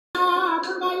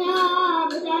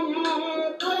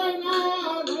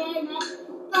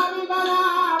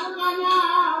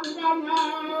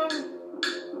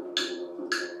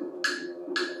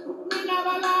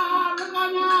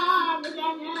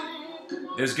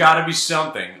There's got to be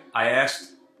something. I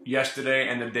asked yesterday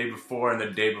and the day before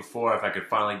if I could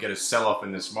finally get a sell-off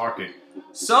in this market.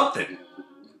 Something.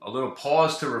 A little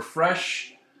pause to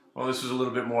refresh. Well, this was a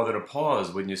little bit more than a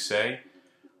pause, wouldn't you say?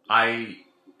 I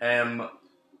am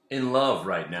in love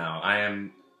right now. I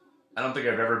don't think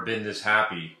I've ever been this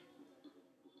happy.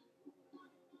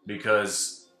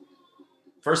 Because,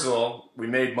 first of all, we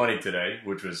made money today,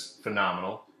 which was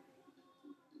phenomenal.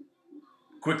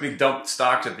 Quickly dumped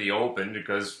stocks at the open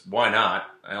because why not?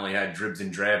 I only had dribs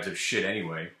and drabs of shit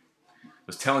anyway. I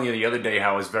was telling you the other day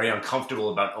how I was very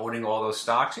uncomfortable about owning all those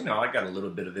stocks. You know, I got a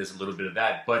little bit of this, a little bit of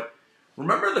that. But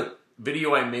remember the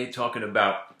video I made talking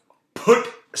about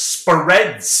put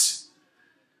spreads?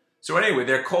 So anyway,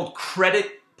 they're called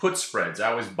credit put spreads.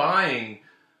 I was buying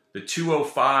the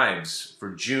 205s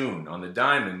for June on the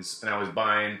diamonds, and I was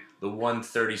buying the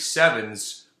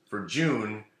 137s for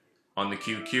June on the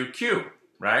QQQ.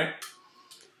 Right?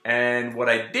 And what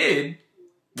I did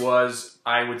was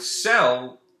I would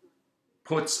sell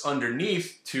puts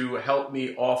underneath to help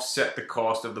me offset the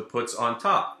cost of the puts on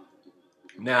top.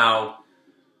 Now,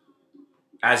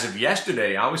 as of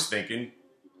yesterday, I was thinking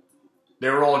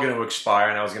they were all going to expire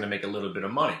and I was going to make a little bit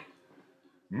of money.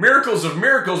 Miracles of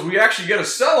miracles, we actually get a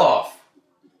sell-off.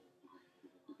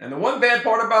 And the one bad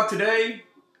part about today,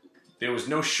 there was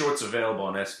no shorts available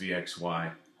on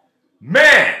SVXY.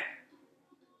 Man!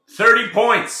 30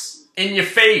 points in your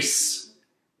face.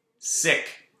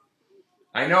 Sick.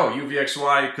 I know,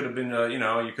 UVXY could have been,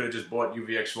 you could have just bought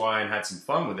UVXY and had some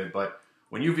fun with it, but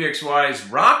when UVXY is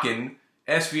rocking,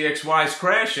 SVXY is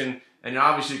crashing, and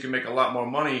obviously you can make a lot more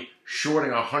money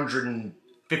shorting a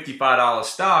 $155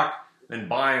 stock than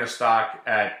buying a stock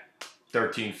at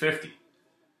 $13.50.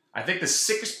 I think the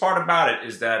sickest part about it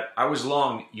is that I was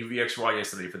long UVXY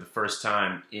yesterday for the first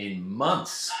time in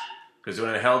months. Because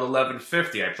when it held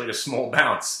 1150, I played a small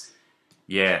bounce.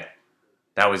 Yeah,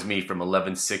 that was me from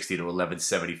 1160 to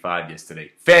 1175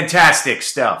 yesterday. Fantastic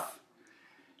stuff.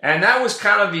 And that was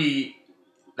kind of the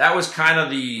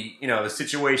the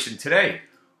situation today.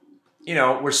 You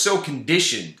know, we're so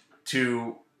conditioned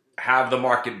to have the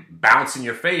market bounce in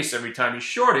your face every time you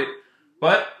short it.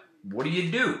 But what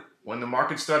do? When the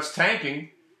market starts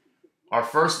tanking, our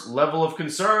first level of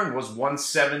concern was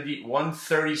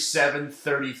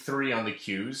 137.33 on the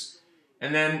Qs.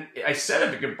 And then I said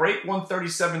if it could break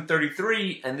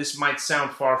 137.33, and this might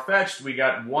sound far-fetched, we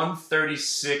got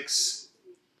 136,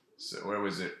 so where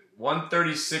was it?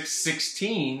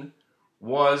 136.16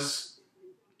 was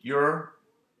your,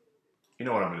 you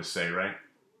know what I'm going to say, right?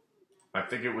 I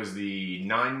think it was the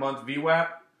 9-month VWAP,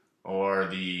 or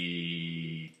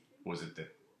the,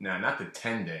 not the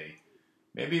 10-day.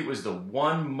 Maybe it was the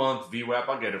 1-month VWAP.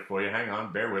 I'll get it for you. Hang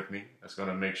on. Bear with me. That's going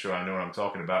to make sure I know what I'm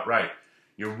talking about. Right.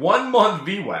 Your 1-month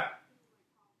VWAP,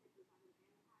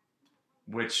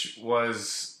 which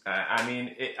was,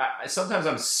 sometimes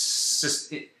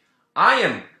I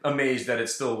am amazed that it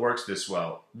still works this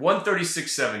well.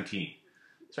 136.17.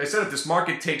 So I said if this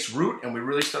market takes root and we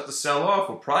really start to sell off,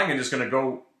 we're probably just going to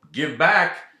go give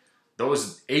back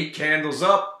those 8 candles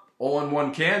up, all in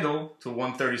one candle, to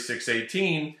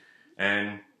 136.18.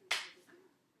 And,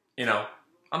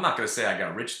 I'm not going to say I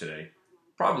got rich today.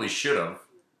 Probably should have.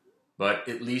 But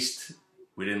at least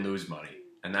we didn't lose money.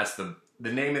 And that's the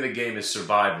name of the game is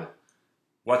survival.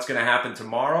 What's going to happen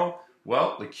tomorrow?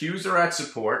 Well, the Qs are at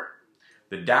support.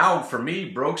 The Dow, for me,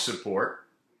 broke support.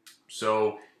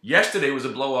 So yesterday was a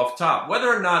blow off top.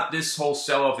 Whether or not this whole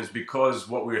sell-off is because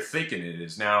what we were thinking it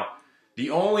is. Now,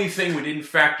 the only thing we didn't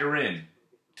factor in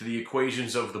to the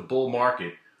equations of the bull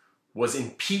market was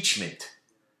impeachment.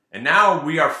 And now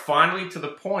we are finally to the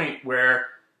point where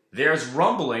there's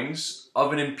rumblings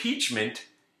of an impeachment,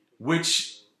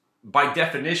 which by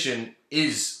definition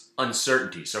is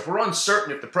uncertainty. So if we're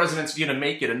uncertain if the president's going to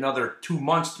make it another 2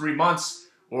 months, 3 months,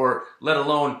 or let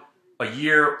alone a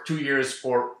year, 2 years,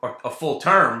 or a full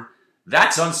term,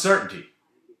 that's uncertainty.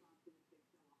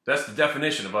 That's the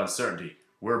definition of uncertainty.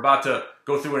 We're about to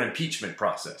go through an impeachment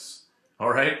process. All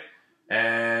right?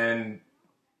 And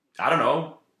I don't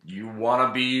know, you want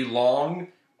to be long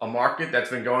a market that's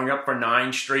been going up for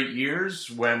 9 straight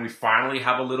years when we finally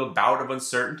have a little bout of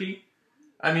uncertainty?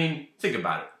 I mean, think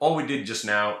about it. All we did just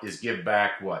now is give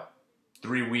back,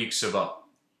 3 weeks of up.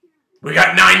 We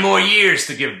got 9 more years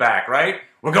to give back, right?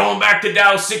 We're going back to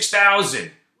Dow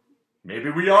 6,000.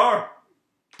 Maybe we are.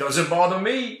 Doesn't bother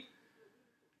me.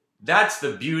 That's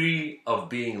the beauty of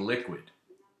being liquid.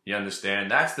 You understand?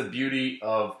 That's the beauty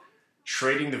of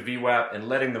trading the VWAP and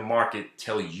letting the market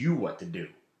tell you what to do.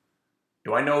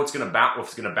 Do I know it's going to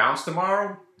bounce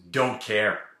tomorrow? Don't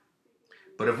care.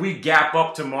 But if we gap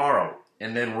up tomorrow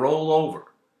and then roll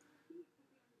over,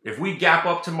 If we gap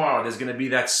up tomorrow, there's going to be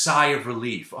that sigh of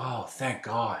relief. Oh, thank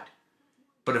God.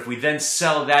 But if we then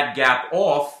sell that gap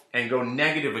off and go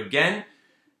negative again,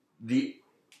 the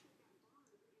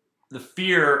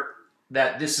fear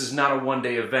that this is not a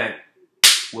one-day event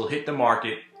will hit the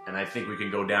market, and I think we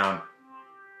can go down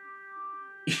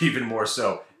even more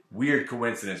so. Weird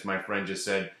coincidence, my friend just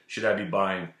said, should I be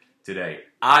buying today?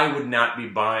 I would not be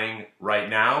buying right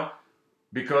now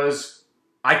because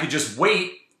I could just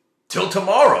wait till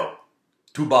tomorrow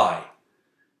to buy.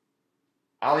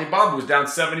 Alibaba was down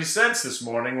 70 cents this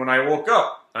morning when I woke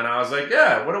up. And I was like,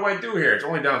 yeah, what do I do here? It's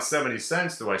only down 70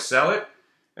 cents. Do I sell it?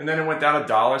 And then it went down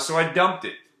 $1, so I dumped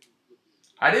it.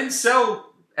 I didn't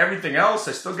sell everything else.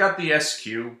 I still got the SQ.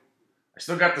 I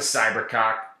still got the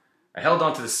Cybercock. I held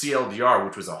on to the CLDR,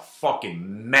 which was a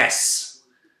fucking mess.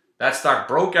 That stock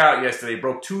broke out yesterday.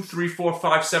 Broke 2, 3, 4,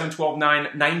 5, 7, 12, 9,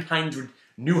 900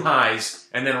 new highs,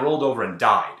 and then rolled over and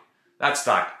died. That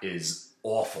stock is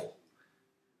awful.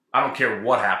 I don't care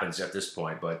what happens at this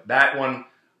point, but that one,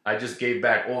 I just gave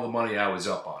back all the money I was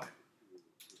up on it.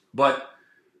 But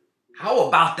how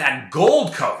about that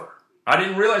gold cover? I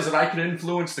didn't realize that I could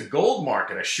influence the gold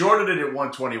market. I shorted it at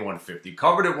 121.50,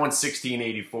 covered at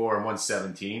 116.84 and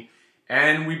 117,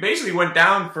 and we basically went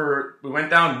down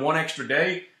one extra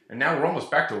day, and now we're almost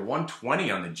back to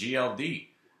 120 on the GLD.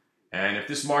 And if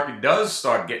this market does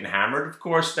start getting hammered, of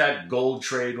course, that gold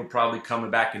trade will probably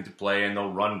come back into play, and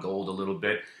they'll run gold a little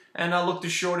bit, and I'll look to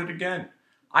short it again.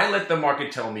 I let the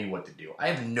market tell me what to do. I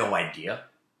have no idea.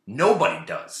 Nobody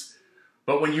does.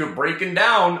 But when you're breaking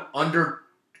down under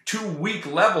 2 weak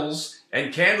levels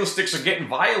and candlesticks are getting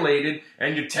violated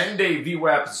and your 10-day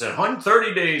VWAP is at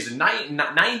 130 days and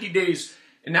 90 days,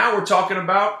 and now we're talking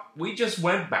about, we just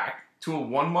went back to a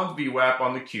 1-month VWAP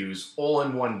on the Qs all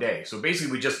in one day. So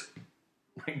basically we just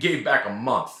gave back a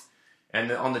month.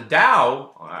 And on the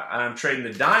Dow, I'm trading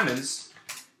the diamonds,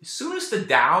 as soon as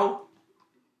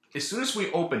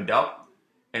we opened up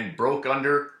and broke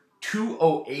under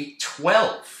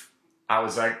 208.12, I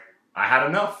was like, I had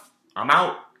enough. I'm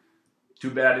out.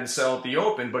 Too bad I didn't sell at the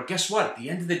open, but guess what? At the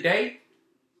end of the day,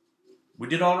 we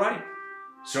did all right.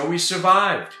 So we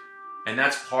survived, and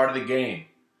that's part of the game.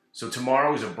 So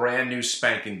tomorrow is a brand new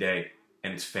spanking day,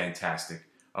 and it's fantastic.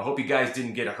 I hope you guys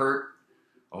didn't get hurt.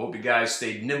 I hope you guys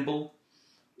stayed nimble.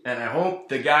 And I hope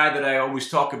the guy that I always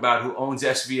talk about who owns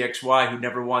SVXY, who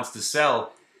never wants to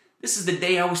sell, this is the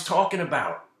day I was talking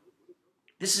about.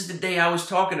 This is the day I was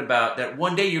talking about, that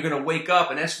one day you're going to wake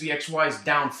up and SVXY is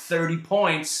down 30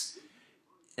 points,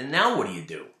 and now what do you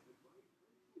do?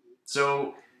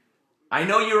 So I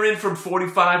know you're in from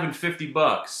 45 and 50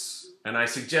 bucks, and I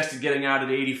suggested getting out at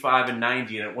 85 and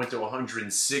 90, and it went to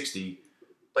 160,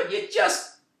 but you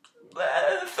just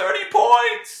 30 points.